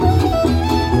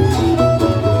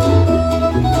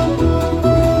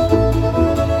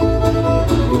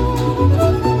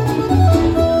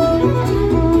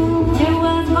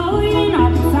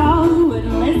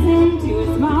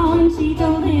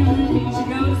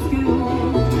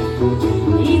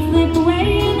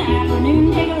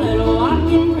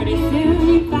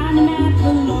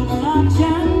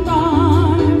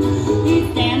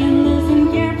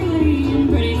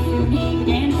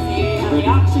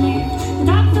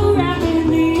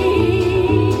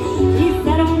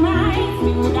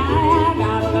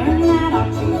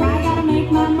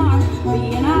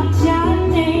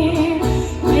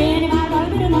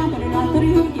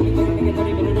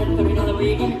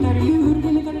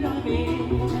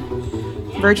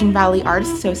Virgin Valley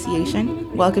Artists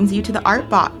Association welcomes you to the Art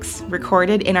Box,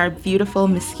 recorded in our beautiful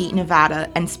Mesquite,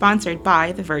 Nevada, and sponsored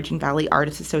by the Virgin Valley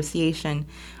Artists Association.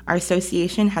 Our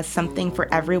association has something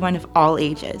for everyone of all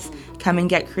ages. Come and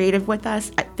get creative with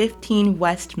us at 15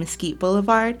 West Mesquite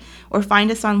Boulevard, or find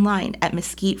us online at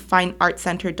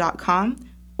mesquitefineartcenter.com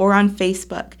or on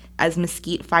Facebook as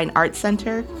Mesquite Fine Arts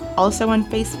Center, also on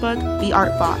Facebook, The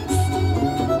Art Box.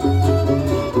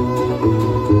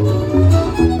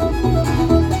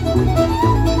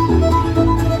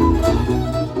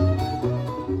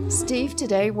 Steve,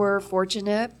 today we're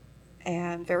fortunate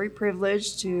and very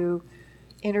privileged to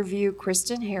interview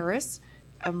Kristyn Harris,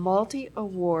 a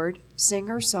multi-award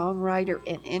singer, songwriter,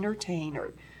 and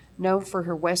entertainer, known for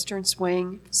her Western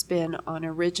swing spin on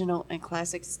original and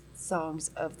classic songs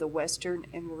of the Western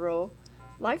and rural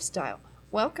lifestyle.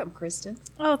 Welcome, Kristyn.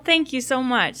 Oh, thank you so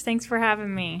much. Thanks for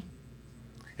having me.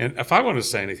 And if I want to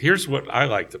say anything, here's what I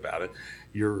liked about it.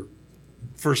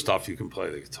 First off, you can play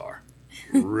the guitar.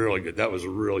 Really good. That was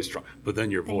really strong. But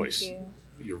then your voice.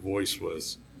 Your voice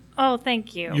was... Oh,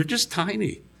 thank you. You're just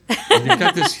tiny. And you've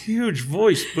got this huge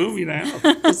voice booming out.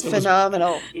 It's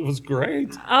phenomenal. It was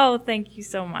great. Oh, thank you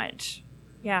so much.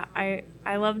 Yeah,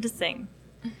 I love to sing.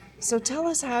 So tell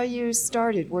us how you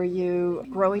started. Were you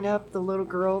growing up the little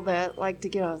girl that liked to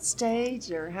get on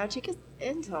stage, or how'd you get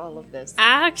into all of this?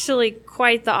 Actually,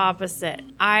 quite the opposite.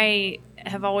 I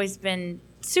have always been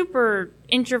super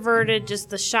introverted,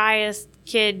 just the shyest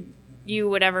kid you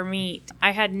would ever meet. I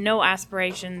had no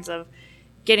aspirations of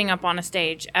getting up on a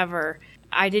stage ever.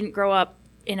 I didn't grow up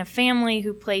in a family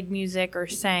who played music or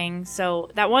sang, so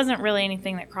that wasn't really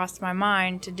anything that crossed my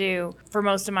mind to do for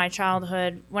most of my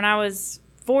childhood. When I was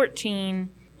 14,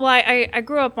 I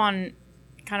grew up on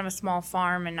kind of a small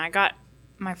farm, and I got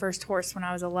my first horse when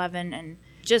I was 11 and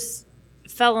just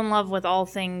fell in love with all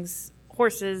things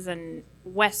horses and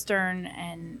Western,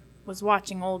 and was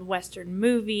watching old Western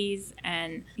movies,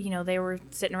 and they were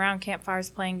sitting around campfires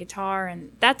playing guitar,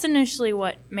 and that's initially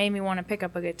what made me want to pick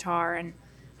up a guitar. And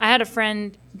I had a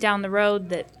friend down the road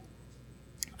that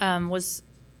was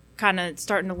kind of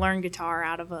starting to learn guitar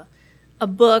out of a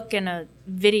book and a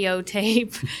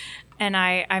videotape, and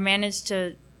I managed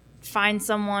to find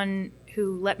someone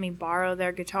who let me borrow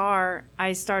their guitar.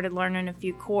 I started learning a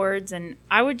few chords, and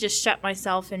I would just shut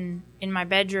myself in my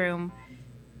bedroom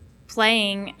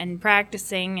playing and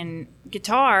practicing and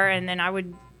guitar, and then I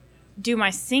would do my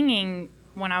singing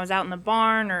when I was out in the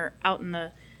barn or out in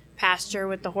the pasture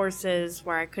with the horses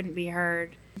where I couldn't be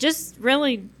heard. Just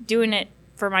really doing it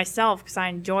for myself because I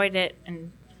enjoyed it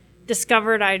and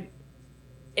discovered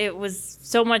it was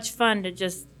so much fun to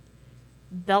just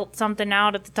belt something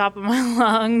out at the top of my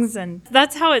lungs, and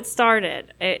that's how it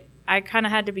started. I kind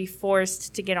of had to be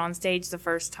forced to get on stage the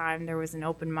first time. There was an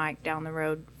open mic down the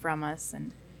road from us,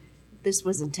 and this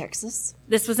was in Texas?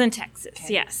 This was in Texas,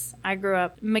 okay. Yes. I grew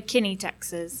up in McKinney,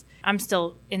 Texas. I'm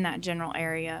still in that general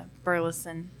area,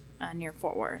 Burleson, near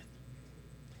Fort Worth.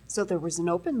 So there was an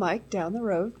open mic down the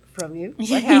road from you.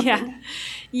 What happened?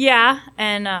 Yeah,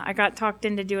 and I got talked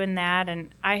into doing that,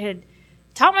 and I had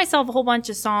taught myself a whole bunch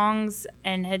of songs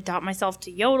and had taught myself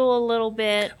to yodel a little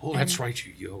bit. Oh, that's right,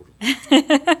 you yodel.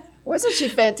 Wasn't she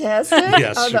fantastic?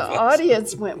 Yes, the she was.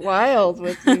 Audience went wild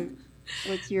with you,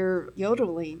 with your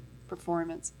yodeling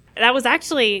performance. That was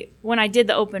actually when I did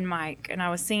the open mic, and I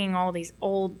was singing all these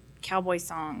old cowboy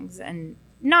songs and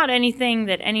not anything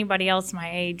that anybody else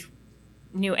my age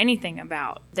knew anything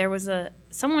about. There was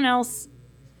someone else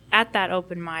at that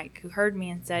open mic who heard me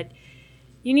and said,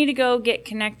 "You need to go get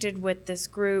connected with this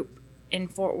group in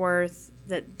Fort Worth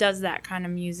that does that kind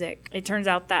of music." It turns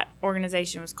out that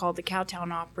organization was called the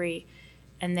Cowtown Opry,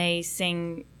 and they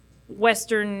sing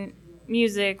Western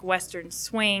music, Western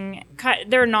swing.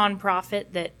 They're a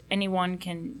nonprofit that anyone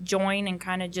can join, and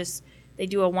kind of just, they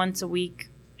do a once a week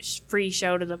free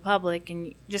show to the public,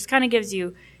 and just kind of gives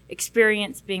you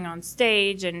experience being on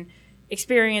stage and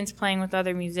experience playing with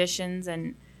other musicians.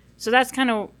 And so that's kind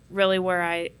of really where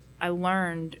I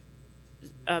learned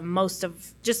most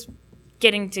of just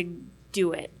getting to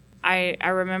do it. I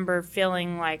remember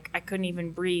feeling like I couldn't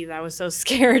even breathe. I was so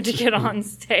scared to get on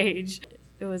stage.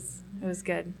 It was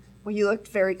good. Well, you looked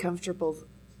very comfortable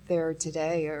there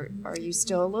today. Are you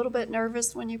still a little bit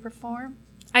nervous when you perform?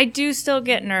 I do still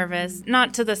get nervous,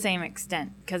 not to the same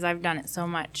extent because I've done it so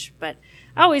much, but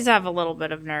I always have a little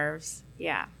bit of nerves,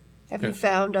 yeah. Have you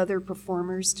found other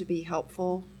performers to be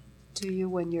helpful to you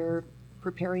when you're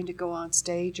preparing to go on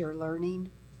stage or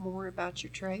learning more about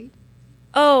your trade?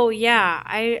 Oh, yeah.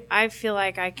 I feel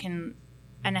like I can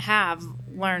and have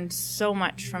learned so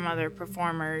much from other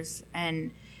performers,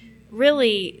 and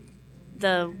really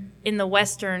in the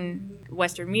Western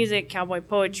music, cowboy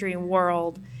poetry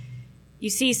world, you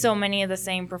see so many of the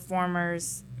same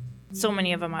performers. So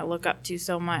many of them I look up to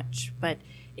so much, but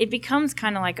it becomes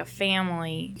kind of like a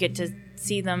family. You get to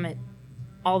see them at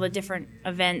all the different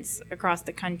events across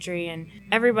the country, and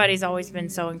everybody's always been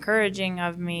so encouraging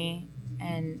of me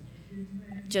and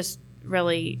just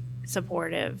really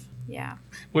supportive. Yeah.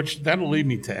 Which that'll lead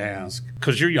me to ask,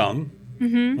 because you're young,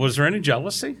 was there any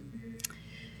jealousy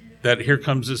that here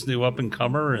comes this new up and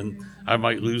comer and I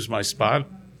might lose my spot?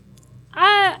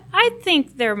 I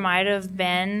think there might have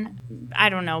been. I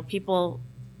don't know. People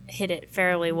hit it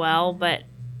fairly well, but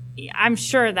I'm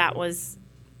sure that was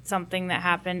something that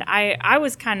happened. I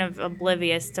was kind of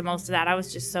oblivious to most of that. I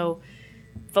was just so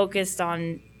focused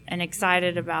on and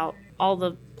excited about all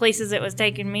the places it was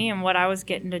taking me and what I was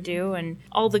getting to do and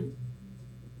all the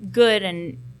good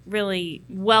and really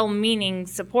well-meaning,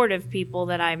 supportive people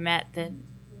that I met that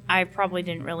I probably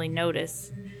didn't really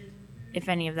notice if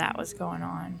any of that was going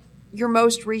on. Your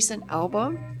most recent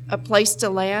album, A Place to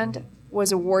Land,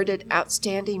 was awarded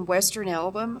Outstanding Western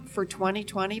Album for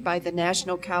 2020 by the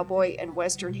National Cowboy and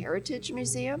Western Heritage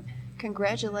Museum.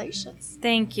 Congratulations.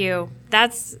 Thank you.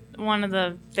 That's one of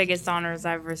the biggest honors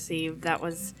I've received. That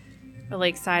was really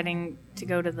exciting to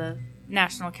go to the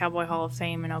National Cowboy Hall of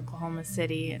Fame in Oklahoma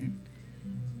City and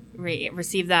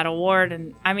receive that award.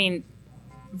 And I mean,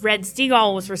 Red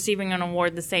Steagall was receiving an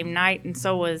award the same night, and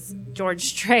so was George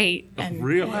Strait. And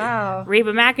Really? Wow.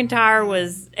 Reba McEntire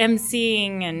was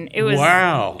emceeing, and it was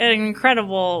an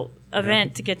incredible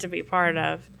event to get to be part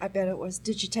of. I bet it was.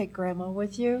 Did you take Grandma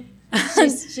with you?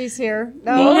 She's here.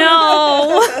 No.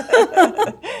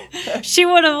 No. She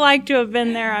would have liked to have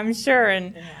been there, I'm sure,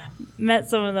 and met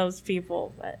some of those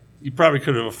people. But You probably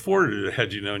could have afforded it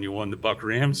had you known you won the Buck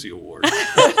Ramsey Award.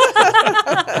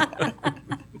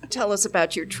 Tell us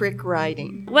about your trick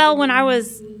riding. well,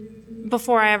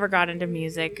 before I ever got into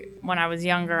music, when I was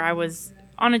younger, I was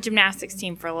on a gymnastics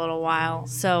team for a little while.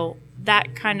 So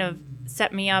that kind of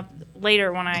set me up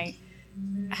later when I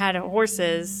had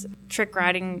horses. Trick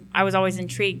riding, I was always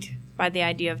intrigued by the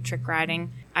idea of trick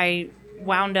riding. I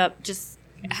wound up just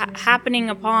happening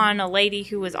upon a lady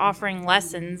who was offering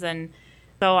lessons, and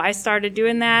so I started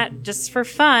doing that just for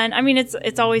fun. I mean,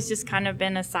 it's always just kind of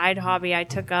been a side hobby I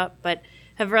took up, but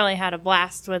have really had a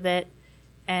blast with it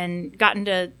and gotten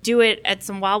to do it at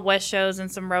some Wild West shows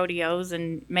and some rodeos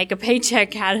and make a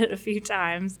paycheck at it a few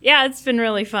times. Yeah, it's been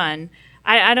really fun.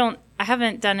 I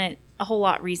haven't done it a whole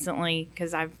lot recently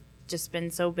because I've just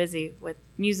been so busy with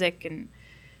music and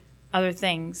other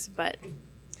things, but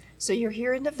So you're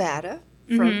here in Nevada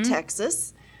from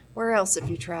Texas. Where else have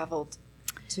you traveled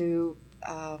to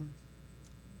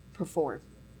perform?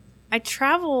 I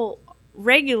travel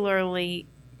regularly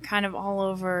kind of all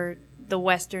over the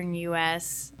Western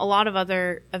U.S. A lot of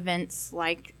other events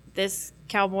like this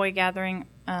cowboy gathering,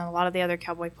 a lot of the other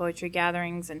cowboy poetry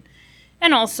gatherings,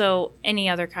 and also any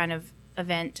other kind of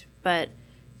event. But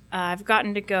I've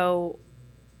gotten to go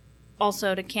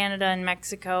also to Canada and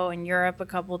Mexico and Europe a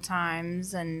couple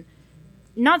times, and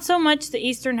not so much the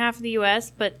eastern half of the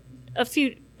U.S., but a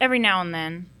few every now and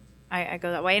then I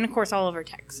go that way. And, of course, all over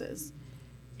Texas.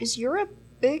 Is Europe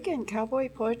big in cowboy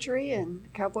poetry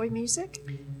and cowboy music?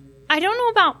 I don't know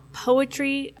about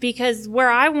poetry because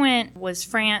where I went was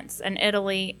France and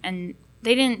Italy, and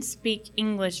they didn't speak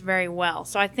English very well.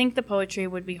 So I think the poetry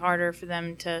would be harder for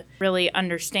them to really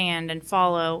understand and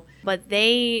follow. But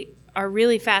they are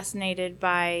really fascinated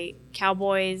by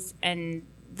cowboys and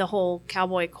the whole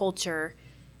cowboy culture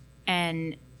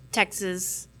and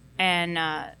Texas, and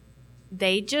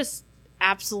they just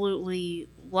absolutely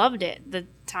loved it the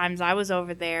times I was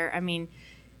over there. I mean,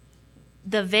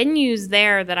 the venues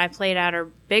there that I played at are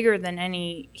bigger than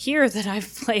any here that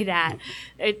I've played at.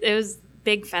 It was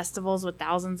big festivals with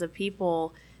thousands of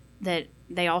people that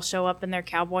they all show up in their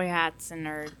cowboy hats and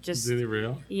are just, Is it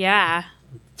real? yeah,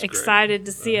 That's excited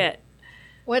to see it.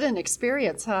 What an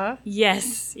experience, huh?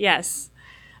 Yes.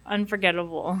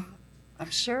 Unforgettable. I'm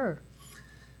sure.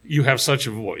 You have such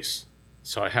a voice,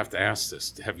 so I have to ask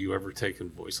this. Have you ever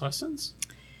taken voice lessons?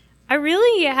 I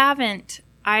really haven't.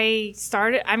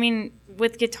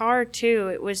 With guitar too,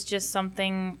 it was just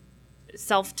something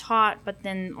self-taught, but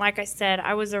then, like I said,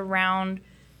 I was around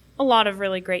a lot of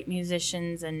really great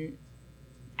musicians and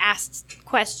asked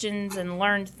questions and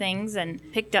learned things and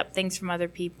picked up things from other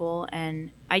people.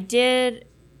 And I did,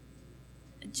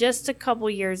 just a couple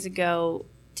years ago,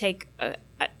 take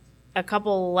a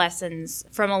couple lessons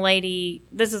from a lady.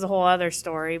 This is a whole other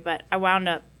story, but I wound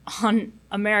up on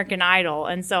American Idol,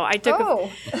 and so I took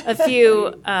Oh. a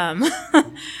few.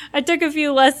 I took a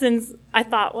few lessons. I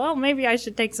thought, well, maybe I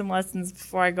should take some lessons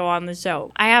before I go on the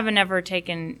show. I haven't ever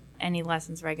taken any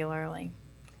lessons regularly.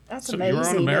 That's So amazing. you're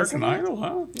on American isn't it? Idol,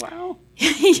 huh? Wow.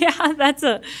 Yeah, that's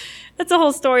a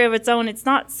whole story of its own. It's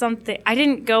not something I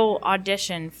didn't go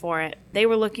audition for it. They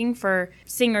were looking for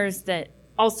singers that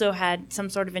also had some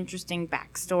sort of interesting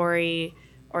backstory,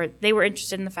 or they were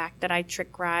interested in the fact that I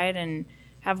trick ride and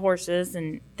have horses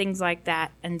and things like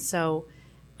that. And so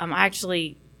I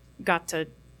actually got to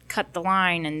cut the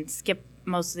line and skip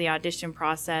most of the audition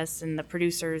process, and the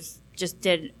producers just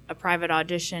did a private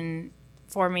audition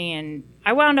for me, and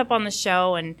I wound up on the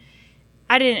show. And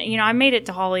I didn't, I made it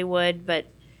to Hollywood, but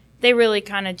they really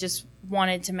kind of just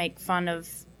wanted to make fun of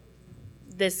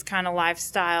this kind of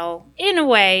lifestyle. In a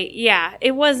way, yeah,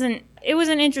 it was an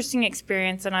interesting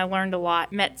experience, and I learned a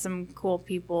lot, met some cool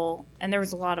people, and there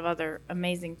was a lot of other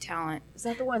amazing talent. Is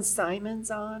that the one Simon's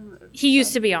on? He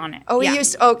used to be on it. Oh, yeah. he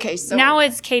used to, okay. So Now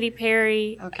it's Katy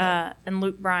Perry, Okay. and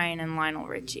Luke Bryan and Lionel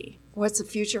Richie. what's the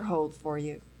future hold for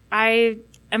you? I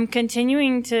am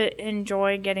continuing to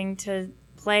enjoy getting to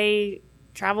play,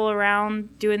 travel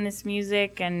around doing this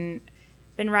music, and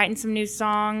been writing some new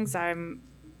songs. I'm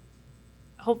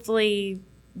hopefully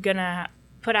gonna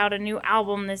put out a new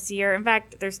album this year. In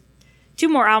fact, there's 2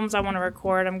 more albums I want to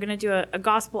record. I'm gonna do a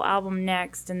gospel album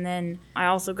next, and then I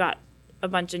also got a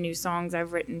bunch of new songs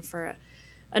I've written for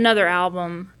another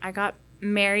album. I got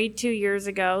married 2 years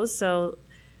ago, so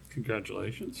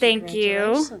Congratulations. thank you.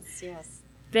 Congratulations, yes.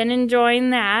 Been enjoying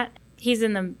that. He's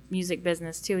in the music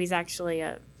business too. He's actually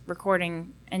a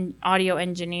recording and audio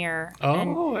engineer.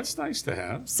 And Oh, that's nice to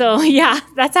have. so yeah,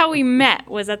 that's how we met,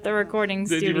 was at the recording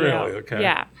Did you studio. really? Okay.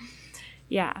 Yeah.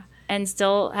 Yeah. And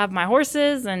still have my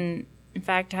horses, and in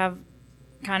fact have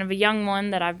kind of a young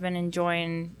one that I've been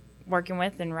enjoying working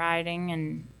with and riding,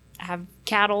 and have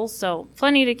cattle, so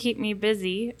plenty to keep me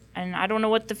busy. And I don't know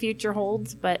what the future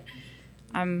holds, but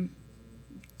I'm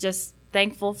just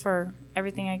thankful for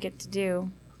everything I get to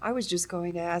do. I was just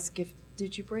going to ask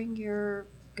did you bring your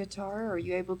guitar? Are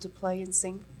you able to play and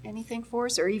sing anything for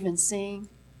us, or even sing?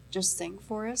 Just sing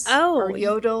for us? Oh. Or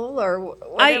yodel, or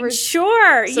whatever.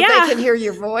 Sure, so yeah. they can hear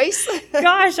your voice?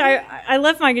 Gosh, I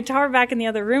left my guitar back in the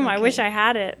other room. I Okay. wish I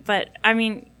had it, but I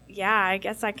mean, yeah, I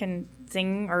guess I can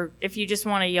sing, or if you just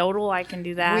want to yodel, I can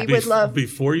do that. We would love-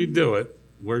 Before you do it,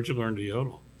 where'd you learn to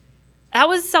yodel? That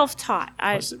was self-taught.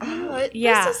 Was it-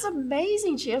 Yeah. This is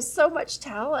amazing. She has so much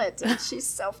talent, and she's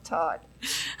self-taught.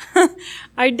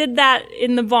 I did that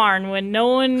in the barn when no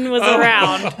one was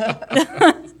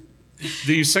around.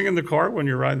 Do you sing in the car when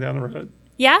you're riding down the road?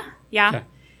 Yeah. Okay.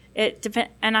 It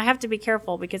depends, and I have to be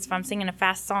careful because if I'm singing a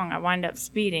fast song, I wind up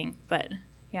speeding. But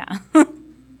yeah.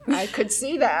 I could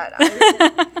see that.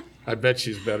 I bet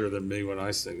she's better than me when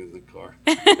I sing in the car.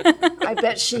 I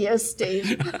bet she is,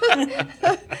 Steve.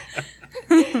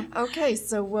 Okay,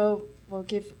 so we'll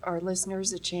give our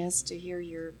listeners a chance to hear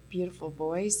your beautiful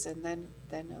voice, and then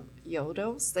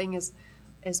yodel. Sing as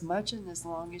much and as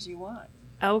long as you want.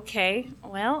 Okay.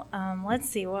 Well, let's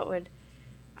see.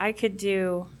 I could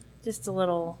do just a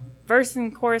little verse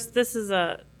and chorus. This is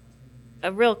a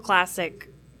real classic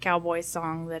Cowboy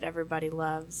song that everybody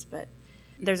loves, but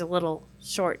there's a little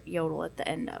short yodel at the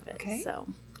end of it. Okay. So.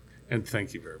 And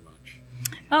thank you very much.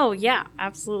 Oh yeah,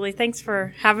 absolutely. Thanks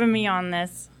for having me on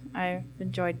this. I've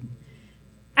enjoyed.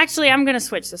 Actually, I'm gonna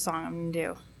switch the song I'm gonna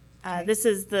do. This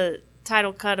is the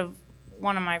title cut of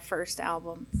one of my first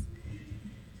albums.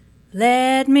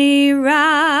 Let me ride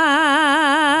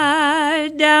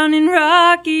down in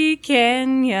Rocky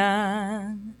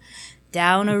Canyon,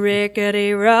 down a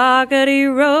rickety, rockety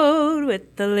road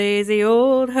with the lazy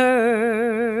old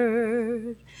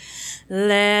herd.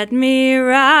 Let me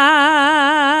ride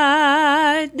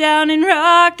down in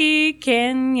Rocky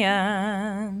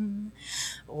Canyon,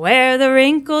 where the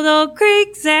wrinkled old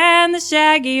creeks and the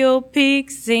shaggy old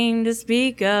peaks seem to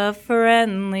speak a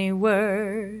friendly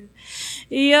word.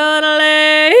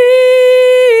 Yodeling,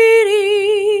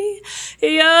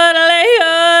 yodeling,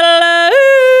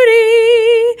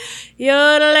 yodeling,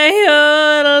 yodeling,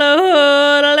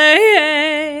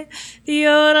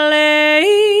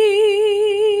 yodeling,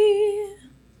 yodeling.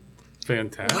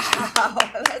 Fantastic. Wow,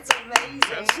 that's amazing.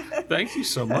 Thank you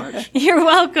so much. You're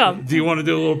welcome. Do you want to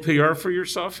do a little PR for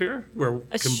yourself here, where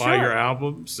we can buy Sure. your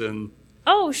albums? And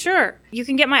Oh, sure. You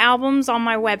can get my albums on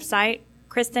my website,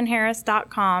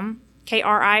 KristynHarris.com,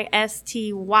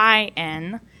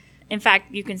 Kristyn. In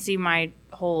fact, you can see my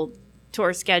whole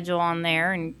tour schedule on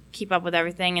there and keep up with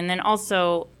everything. And then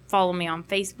also follow me on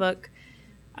Facebook.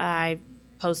 I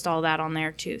post all that on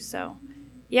there too. So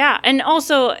Yeah, and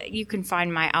also you can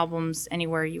find my albums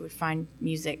anywhere you would find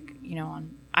music,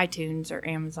 on iTunes or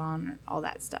Amazon or all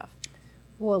that stuff.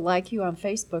 We'll like you on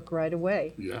Facebook right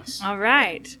away. Yes. All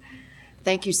right.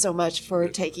 Thank you so much for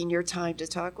taking your time to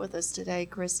talk with us today,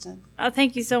 Kristyn. Oh,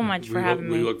 thank you so much for having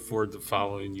me. We look forward to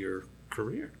following your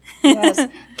career. Yes.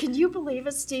 Can you believe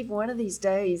it, Steve? One of these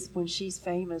days when she's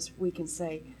famous, we can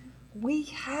say, we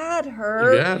had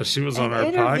her. Yeah, she was on our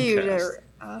interviewed podcast. her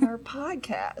on our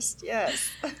podcast.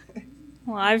 Yes.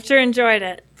 Well, I've sure enjoyed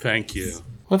it. Thank you.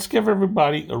 Let's give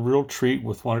everybody a real treat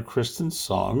with one of Kristyn's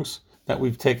songs that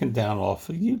we've taken down off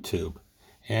of YouTube.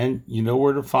 And you know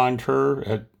where to find her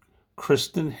at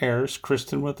Kristyn Harris,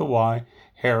 Kristyn with a Y,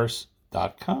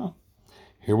 Harris.com.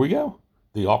 Here we go.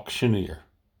 The Auctioneer.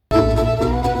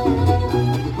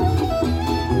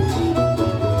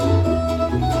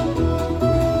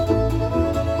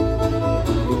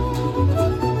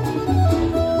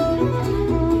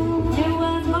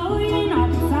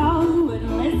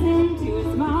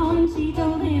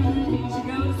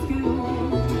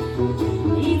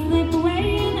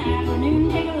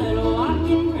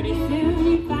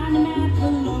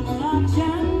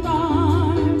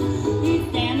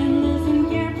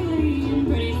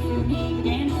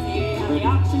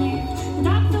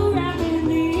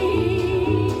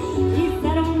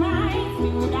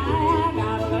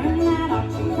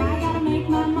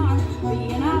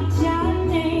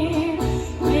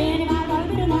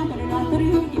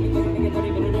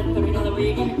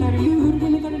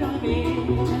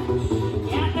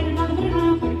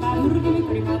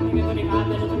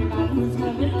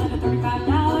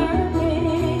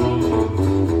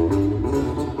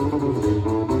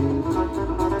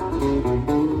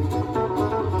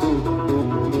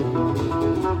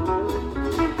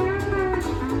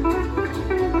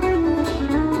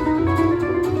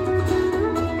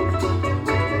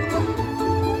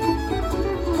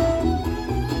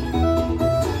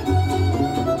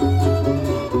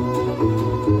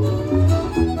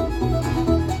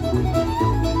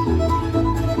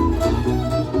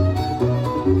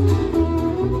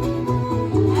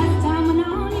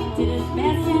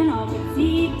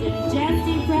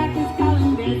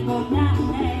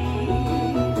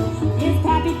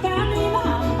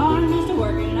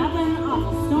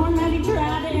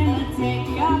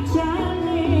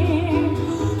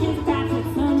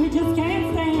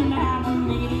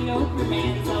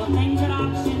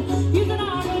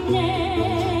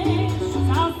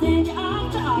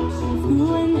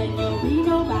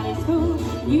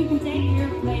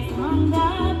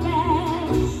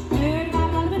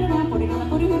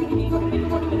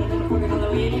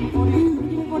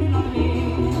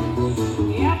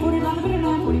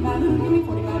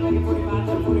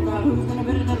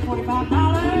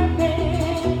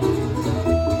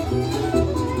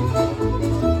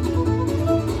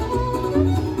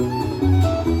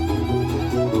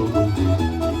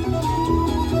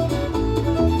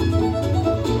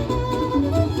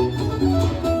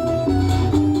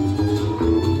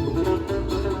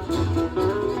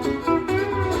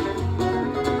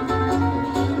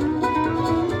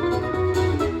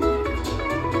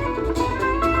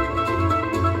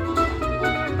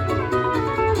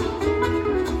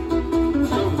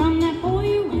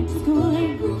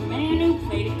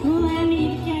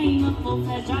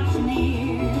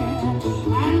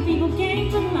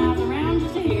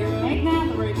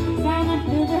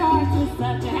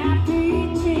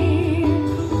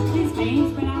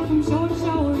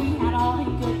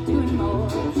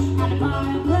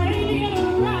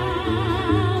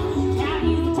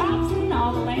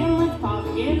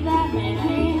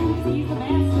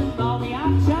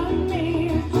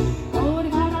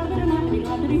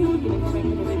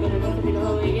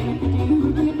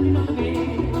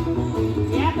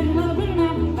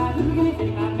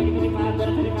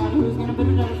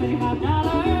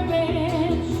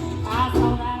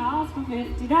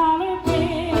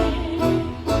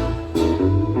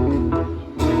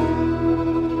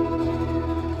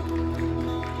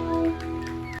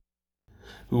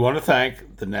 We want to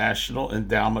thank the National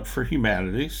Endowment for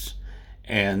Humanities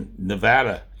and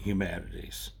Nevada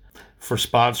Humanities for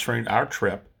sponsoring our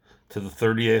trip to the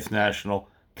 38th National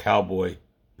Cowboy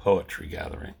Poetry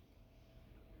Gathering.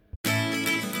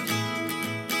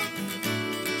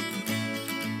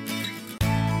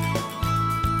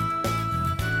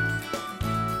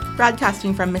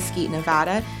 Broadcasting from Mesquite,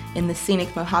 Nevada, in the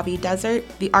scenic Mojave Desert,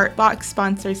 the Art Box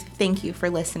sponsors thank you for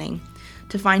listening.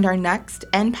 To find our next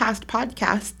and past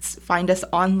podcasts, find us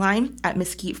online at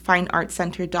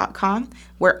mesquitefineartcenter.com,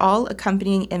 where all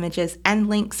accompanying images and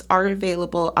links are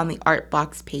available on the Art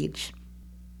Box page.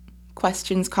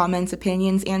 Questions, comments,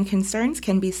 opinions, and concerns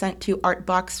can be sent to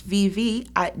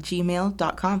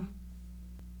artboxvv@gmail.com.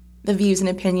 The views and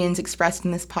opinions expressed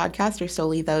in this podcast are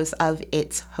solely those of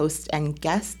its hosts and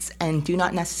guests and do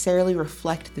not necessarily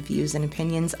reflect the views and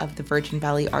opinions of the Virgin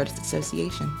Valley Artists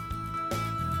Association.